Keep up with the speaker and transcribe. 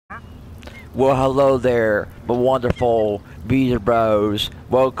Well, hello there, my wonderful user bros.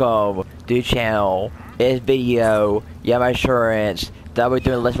 Welcome to the channel. In this video, you have my assurance that we're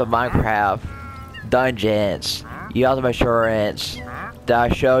doing a list of Minecraft dungeons. You also have my assurance that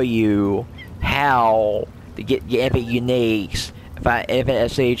I'll show you how to get infinite uniques, find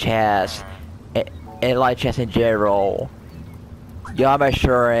infinite SC chests, and light chests in general. You have my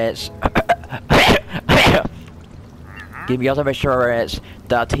assurance. Give me also my assurance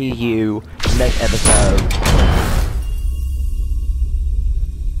that I'll tease you next episode.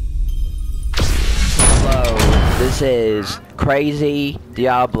 Hello, this is Crazy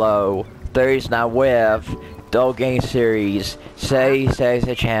Diablo 39 with the old game series. Say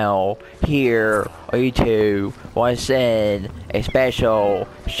the channel here on YouTube. Want to send a special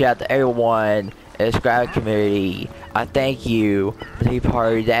shout out to everyone in the subscribe community. I thank you for taking part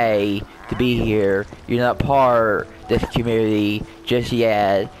of your day to be here. You're not part of this community just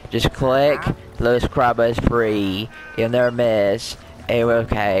yet. Just click the subscribe button, it's free. You'll never miss. Anyway,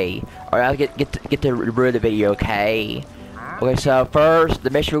 okay. Alright, I'll get to root the video, okay? Okay, so first, the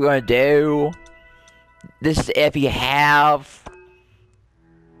mission we're gonna do. This is if you have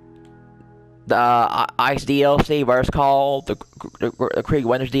the Ice DLC, what it's called, the Creek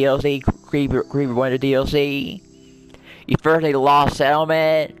Winters DLC, Creek Winter DLC. You first need a Lost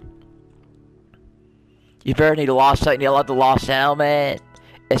Settlement. You first need a Lost Settlement. You love the Lost Settlement.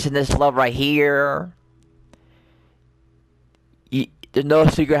 It's in this level right here. There's no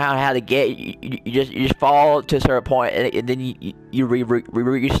secret how to get. You just fall to a certain point, and then you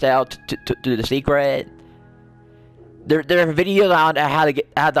reach out to the secret. There are videos on how to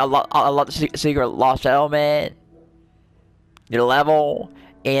unlock the secret Lost Settlement. Your level,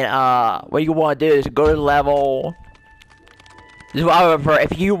 and what you want to do is go to the level. This is what I would prefer.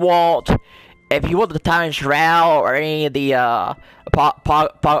 If you want the Titan Shroud or any of the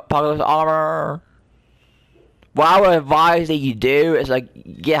Apocalypse armor, what I would advise that you do is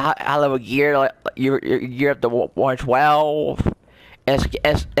like get high level gear, like your gear up to 112, and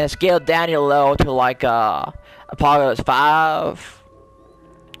scale down your level to like Apocalypse 5.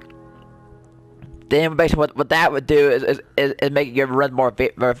 Then basically what that would do is make your run more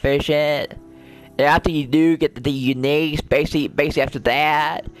efficient. And after you do get the uniques, basically after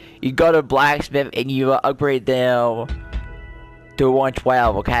that, you go to blacksmith and you upgrade them to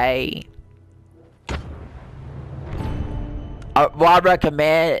 112, okay? What I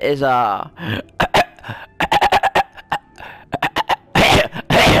recommend is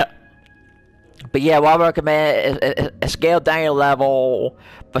but yeah, what I recommend is scale down your level,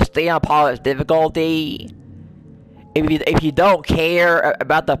 but stay on Apocalypse difficulty. If you don't care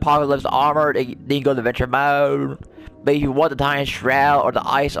about the Apocalypse armor, then you go to Adventure mode. But if you want the Titan Shroud or the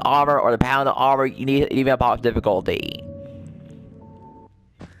Ice armor or the Pound armor, you need even Apocalypse difficulty.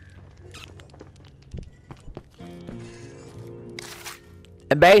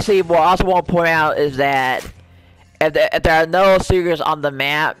 And basically, what I also want to point out is that if there are no secrets on the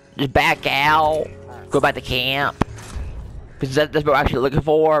map, just back out, go back to camp. Because that's what we're actually looking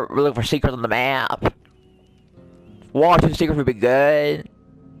for. We're looking for secrets on the map. 1 or 2 secrets would be good.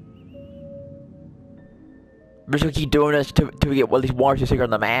 We're just gonna keep doing this till we get at least 1 or 2 secrets on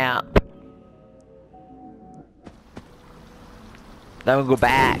the map. Then we'll go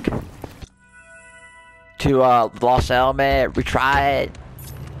back to the Lost Settlement, retry it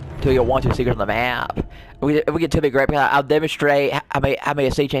till we get 1 or 2 secrets on the map. If we get 2 big great, I'll demonstrate how many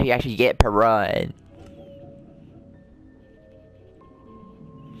SC chests you actually get per run.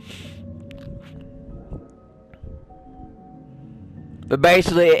 But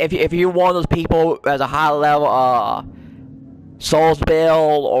basically, if you're one of those people who has a high level souls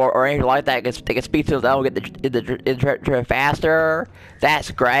build or anything like that, they can speed through the level, get the faster.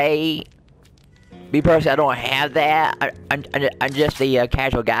 That's great. Me personally, I don't have that. I'm just the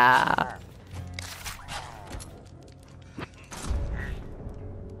casual guy.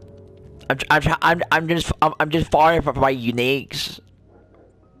 I'm just farming for my uniques.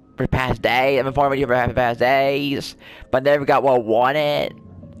 For the past day, I've been farming for the past days, but I never got what I wanted.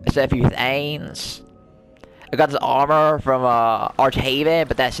 I said a few things. I got this armor from Archhaven,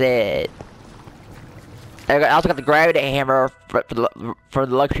 but that's it. I also got the gravity hammer for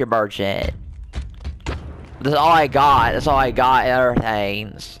the luxury merchant. That's all I got. That's all I got and other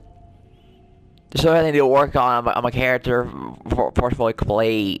things. There's so many to work on my character for fully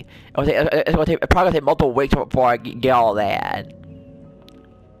complete. It's probably gonna take multiple weeks before I get all that.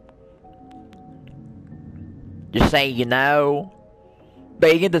 Just saying, you know.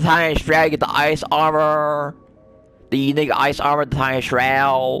 But you get the Titan Shroud, you get the Ice armor, the unique Ice armor, the Titan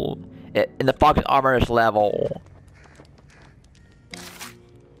Shroud, and the Fox armor is level.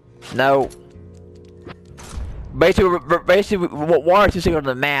 No. Basically, one or two secrets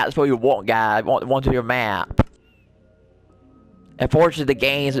on the map is what you want, guys. One to your map. Unfortunately, the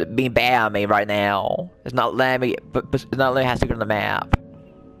game's being bad on me right now. It's not letting me, but it's not letting me have secrets on the map.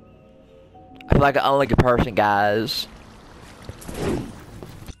 I feel like an unlucky person, guys.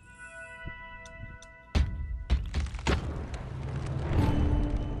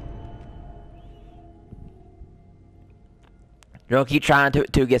 You don't keep trying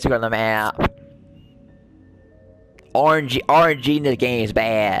to get secret on the map. RNG in this game is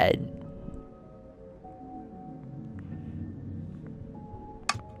bad.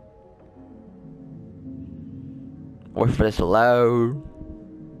 Wait for this to load.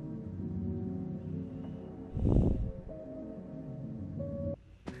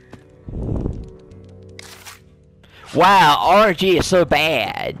 Wow, RNG is so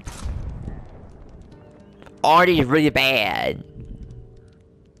bad. RNG is really bad.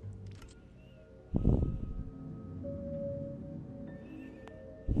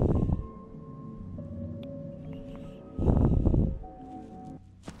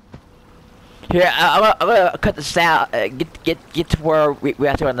 Here, I'm gonna cut this out. Get to where we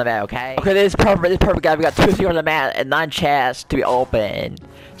have to go on the map, okay? Okay, this is perfect. This is perfect, guys. We got 2 secrets on the map and 9 chests to be open.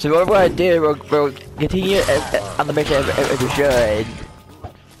 So what we're gonna do, we'll continue on the mission if we should.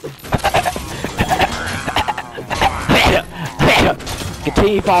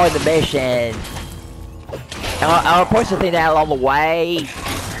 Continue following the mission. And I'll point something out along the way.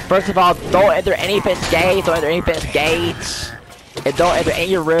 First of all, don't enter any fenced gates. Don't enter any fenced gates. And don't enter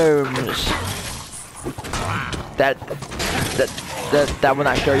any rooms that will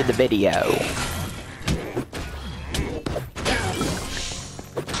not show you the video.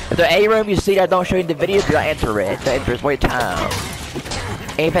 If there's any room you see that don't show you the video, do not enter it. Don't enter it. Waste time.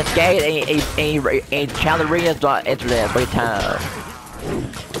 Any fenced gate, any challenge arenas, do not enter that. Waste time.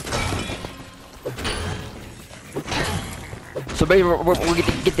 So maybe we're gonna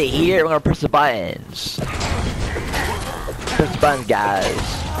get to here. We're gonna press the buttons. Press the buttons,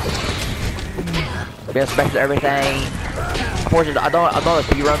 guys. We're gonna special everything. Unfortunately, I don't know the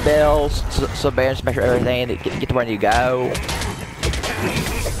speedrun bills, so we're gonna special everything to get to where you go.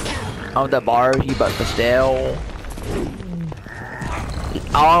 On the bars, but still.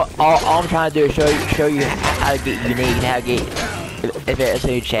 All I'm trying to do is show you how to get unique, how to get if it's a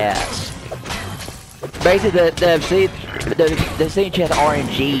new chest. Basically, the same chest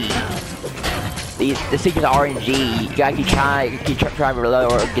RNG. The secret RNG. You gotta keep trying to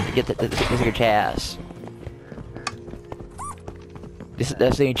reload or get the secret chest.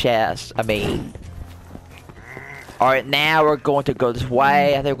 The same chest. I mean. Alright, now we're going to go this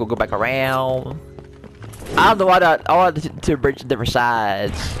way. I think we'll go back around. I don't know why I want to bridge to different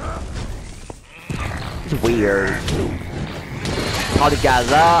sides. It's weird. All the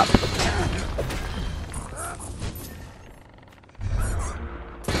guys up.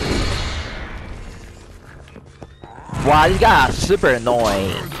 Wow, these guys are super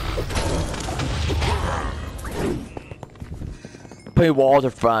annoying. Putting walls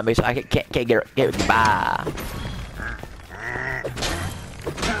in front of me so I can't get by.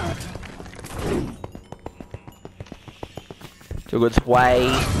 So go this way.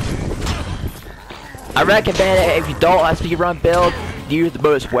 I recommend if you don't have speedrun build, use the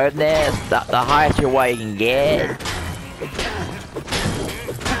most swiftness, the highest your way you can get.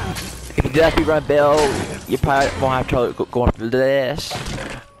 If you do have speedrun build, you probably won't have trouble going through this.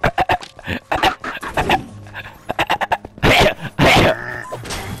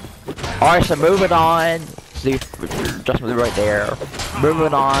 Alright, so moving on. See, just right there.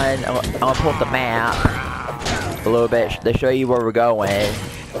 Moving on, I'm gonna pull up the map a little bit to show you where we're going.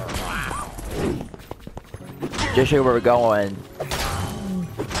 Just show you where we're going.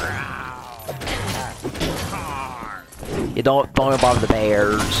 You don't bother the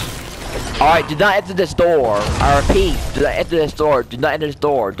bears. Alright, do not enter this door. I repeat, do not enter this door. Do not enter this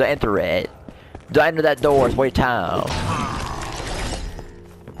door. Don't enter it. Don't enter that door. It's waste time.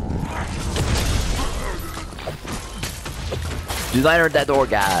 Do not enter that door,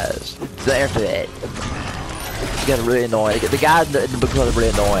 guys. Do not enter it. It's getting really annoying. The guys in the book are really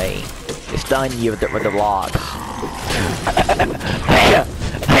annoying. They stun you with the blocks.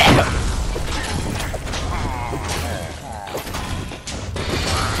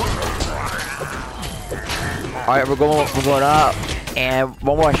 Alright, we're going up, and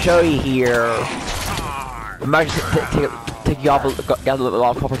what I want to show you here, I'm actually take you off a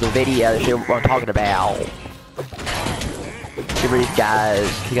little couple of the video to show you what I'm talking about. Get rid of these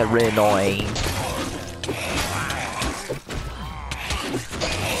guys, they got really annoying.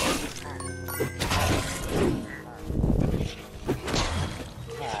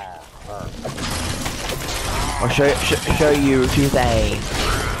 I'll show you two things.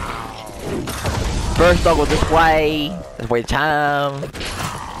 First, I'll go this way. Let's wait time.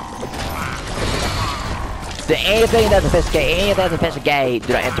 To anything that's a gate,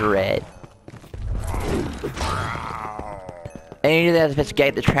 do not enter it. Anything that's a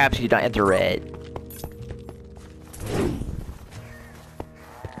gate that traps you, do not enter it.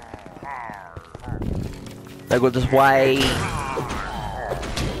 I go this way.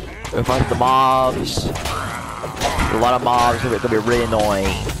 We'll fight the mobs. A lot of mobs, it's gonna be really annoying.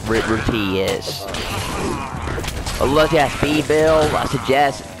 Really tedious. Unless you have speed build, I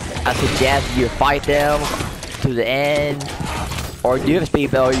suggest you fight them to the end. Or do you have a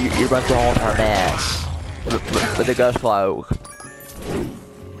speed build, you run through the whole entire mess. With the ghost cloak.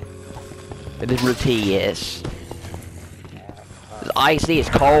 It is really tedious. It's icy, it's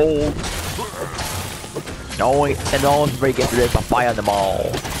cold. No one's very good for this by fighting them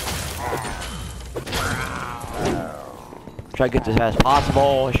all. Try to get this as fast as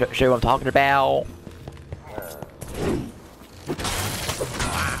possible, show you what I'm talking about.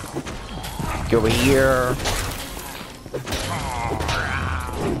 Go over here.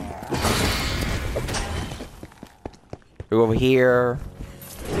 Go over here.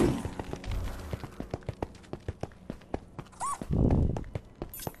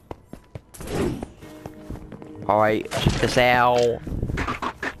 Alright, check this out.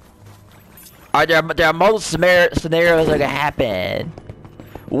 Alright, there are multiple scenarios that can happen.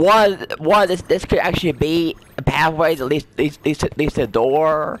 One, this could actually be a pathway that leads to the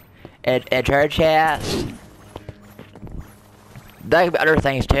door and treasure chest. There could be other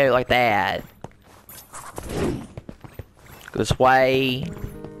things too, like that. Go this way.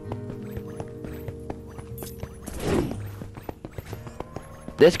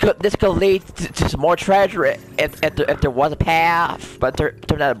 This could lead to some more treasure if there was a path, but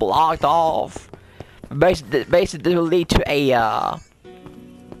turned out blocked off. Basically, this will lead to a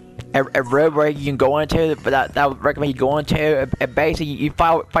road where you can go into, but that I would recommend you go into. And basically, you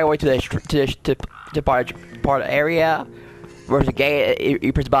find your way to the part of the area where there's a gate.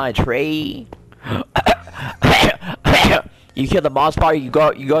 You press behind a tree. You kill the mob spot. You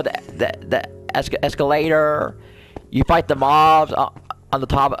go the escalator. You fight the mobs on the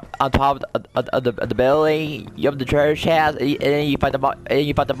top of the building. You have the treasure chest, and then you fight the mob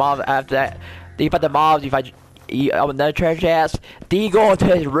after that. Then you fight the mobs. You open another treasure chest. Then you go into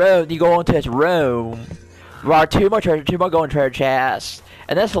his room. There are two more golden treasure chests,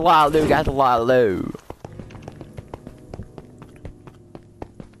 and that's a lot of loot. That's a lot of loot.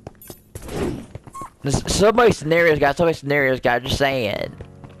 There's so many scenarios, guys. Just saying.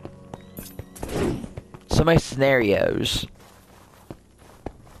 So many scenarios.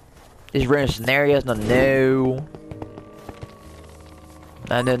 These random scenarios, nothing new.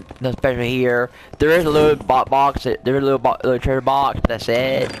 Nothing special here. There is a little box. There's a little treasure box, but that's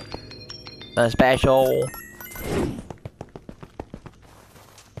it. Nothing special.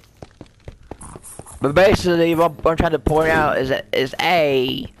 But basically, what I'm trying to point out is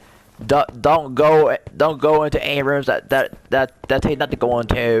A, don't go into any rooms that tell you not to go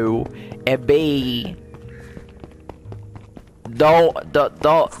into, and B, don't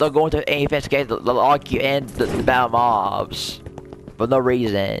go into any investigation that lock you in the battle mobs for no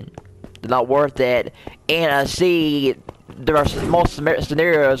reason. They're not worth it. And I see there are most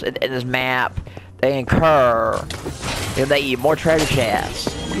scenarios in this map that incur and they eat more treasure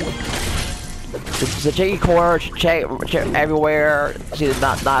chests. So check your corner, check everywhere. See if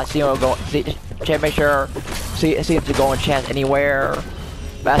not see them go. Check, make sure. See if they're going chest anywhere.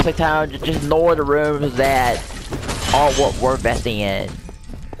 But at the same time, just ignore the rooms that aren't what we're investing in.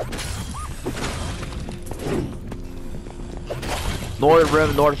 Ignore the room,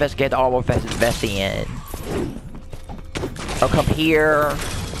 ignore the investigate that aren't what we're investing in. I'll come here.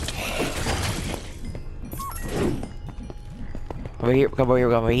 Come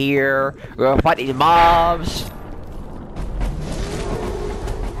over here. We're gonna fight these mobs.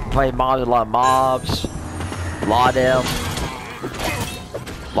 Fight mobs, a lot of mobs. A lot of them.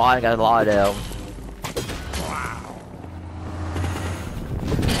 Got a lot of them.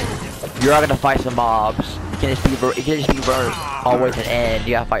 You're not gonna fight some mobs. You can't just be burned all the way to the end.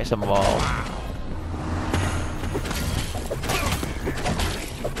 You gotta fight some of them.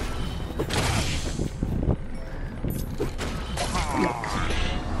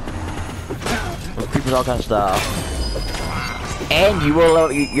 All kind of stuff, and you will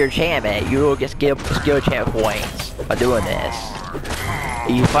level your enchantment. You will get skill enchantment points by doing this.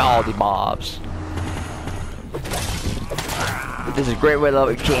 You fight all the mobs. This is a great way to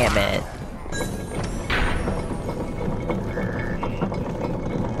level enchantment.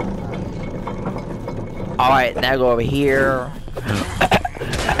 Alright, now go over here.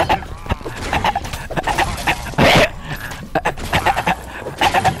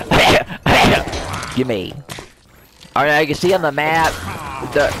 Gimme. Alright, now you can see on the map,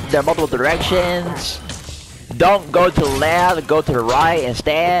 there are multiple directions. Don't go to the left, go to the right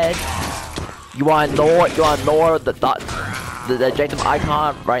instead. You want to ignore the objective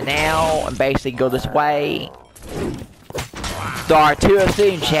icon right now, and basically go this way. There are 2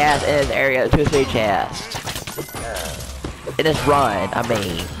 obsidian chests in this area, 2 obsidian chests. In this run, I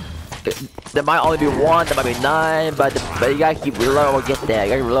mean. There might only be 1, there might be none, but you gotta keep reloading or get them.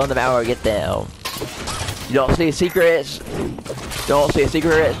 You gotta reload them out or get them. You don't see secrets. Don't play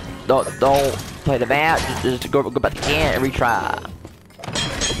the map. Just go back to camp and retry.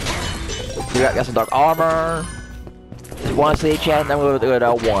 We got some dark armor. There's 1 obsidian chest, and then we'll go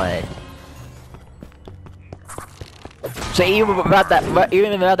to 1. So even without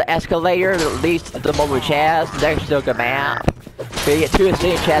the escalator that leads to the multiple chests, there's still a good map. So you get 2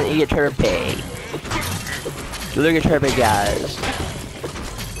 obsidian chests and you get turn pig. Look at turn pig, guys.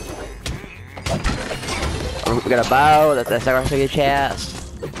 We got a bow. That's our obsidian chest.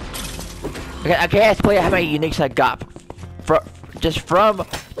 Okay, I can't explain how many uniques I got just from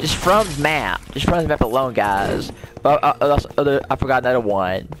the map alone, guys. But I forgot another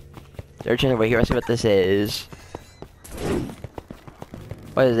one. There's just over here. Let's see what this is.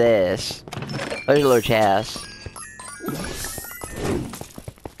 What is this? There's a little chest.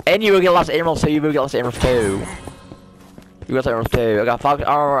 And you will get lots of emeralds, so you will get lots of emeralds too. You got emeralds too. I got fox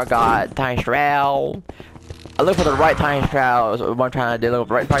armor, I got tiny shroud. I look for the right tiny shroud, is what I'm trying to do. Look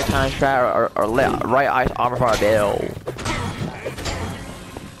for the right tiny shroud or right ice armor for our build.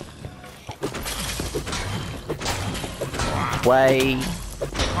 Way.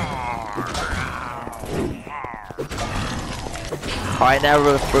 Alright, now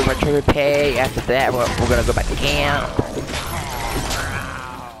we're gonna trigger pay. After that, we're gonna go back to camp.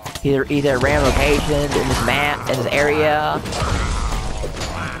 Either random locations in this map, in this area.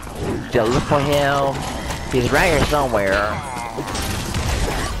 Just look for him. He's right here somewhere.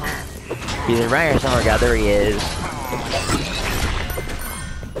 Guys. There he is.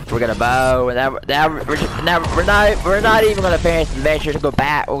 We're gonna bow, and we're not even gonna finish the adventure to go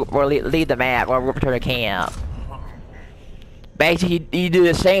back. We'll leave the map. We'll return to camp. Basically, you do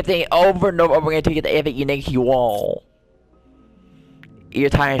the same thing over and over again to get the epic unique you want.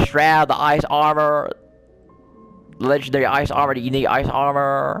 Your tiny shroud, the ice armor, the legendary ice armor, the unique ice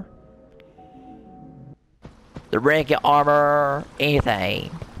armor, the ranking armor,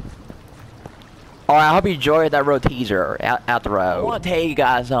 anything. Alright, I hope you enjoyed that road teaser out the road. I want to tell you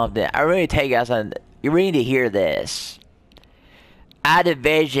guys something. I really tell you guys something. You really need to hear this. I had a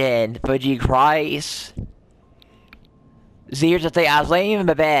vision for G Christ. See, here's the thing. I was laying in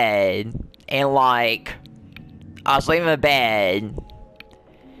my bed, and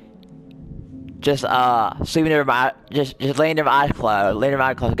just sleeping over my, just laying there with my eyes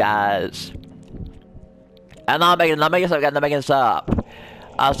closed, guys. I'm not making this up.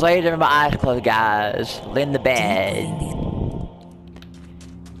 I was laying there with my eyes closed, guys, laying in the bed.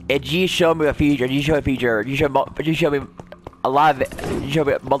 And G showed me a future. You showed me a lot of. You showed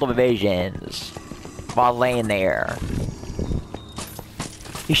me multiple visions while I was laying there.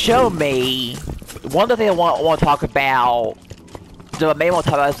 He showed me one of the things I want to talk about. The main one to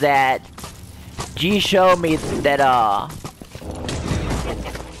talk about is that G showed me that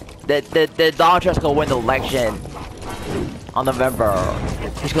that Donald Trump's gonna win the election on November.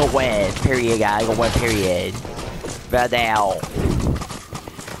 He's gonna win. Period, guys. He's gonna win. Period. Without doubt.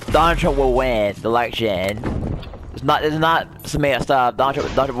 Donald Trump will win the election. It's not some made up stuff. Donald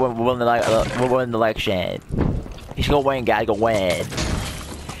Trump will win the election. He's gonna win, guys. He's gonna win.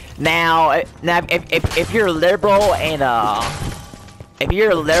 Now if you're liberal and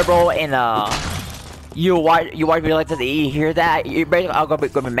you want to be elected, you hear that, you're basically all gonna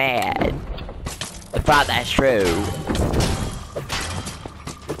be mad. If that's true.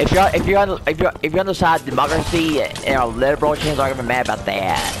 If you're on the side of democracy and a liberal, chances are gonna be mad about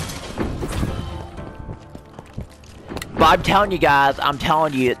that. But I'm telling you guys,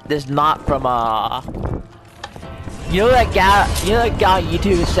 this is not from you know that guy on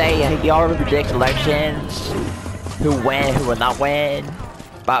YouTube who say he already predicts elections, who win, who will not win,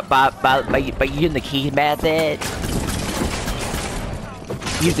 by using the keys method.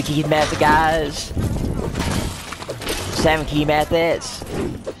 Use the keys method, guys. 7 key methods.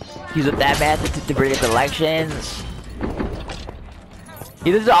 Use that method to predict elections.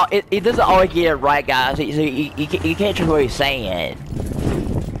 He doesn't always get it right, guys. So you can't trust what he's saying.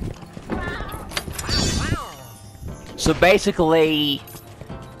 So basically,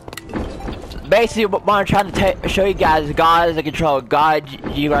 basically what I'm trying to show you guys is God is in control. God,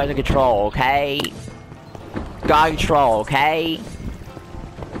 you guys are in control, okay? God control, okay?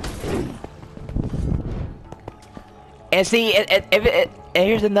 And see, and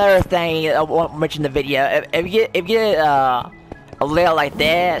here's another thing I want to mention in the video. If you get a layout like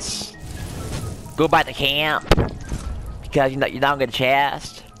this, go back to camp because you're not gonna get a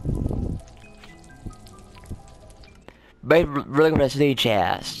chest. But really gonna see a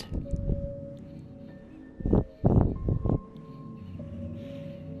chest.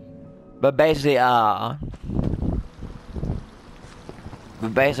 But basically,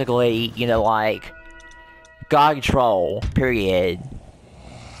 you know, like, God control, period.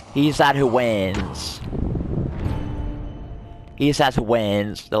 He decides who wins. He decides who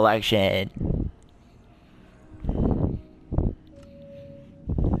wins the election.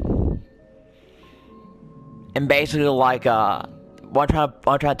 And basically, like, what I'm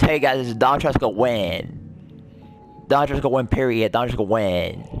trying to tell you guys is Donald Trump's gonna win. Donald Trump's gonna win, period. Donald Trump's gonna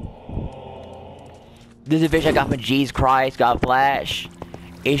win. This is a vision I got from Jesus Christ, God Flash.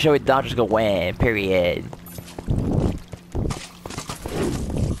 He showed me Donald Trump's gonna win, period.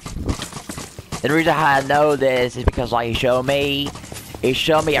 And the reason how I know this is because, like, he showed me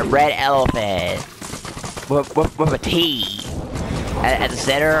a red elephant with a T at the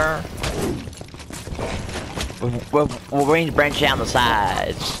center. With wings branching out on the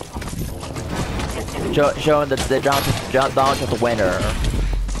sides, showing the Donald Trump the winner.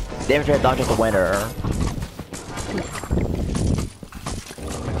 Demonstrating Donald Trump the winner.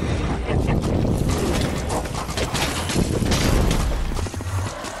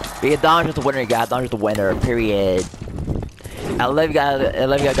 But yeah, Donald Trump the winner, guys. Donald Trump the winner. Period. I love you guys. I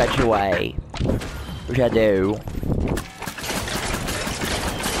love you guys. Got your way. What should I do?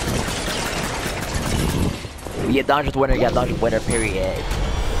 Yeah, Donald Trump the winner, yeah, Donald Trump winner, period.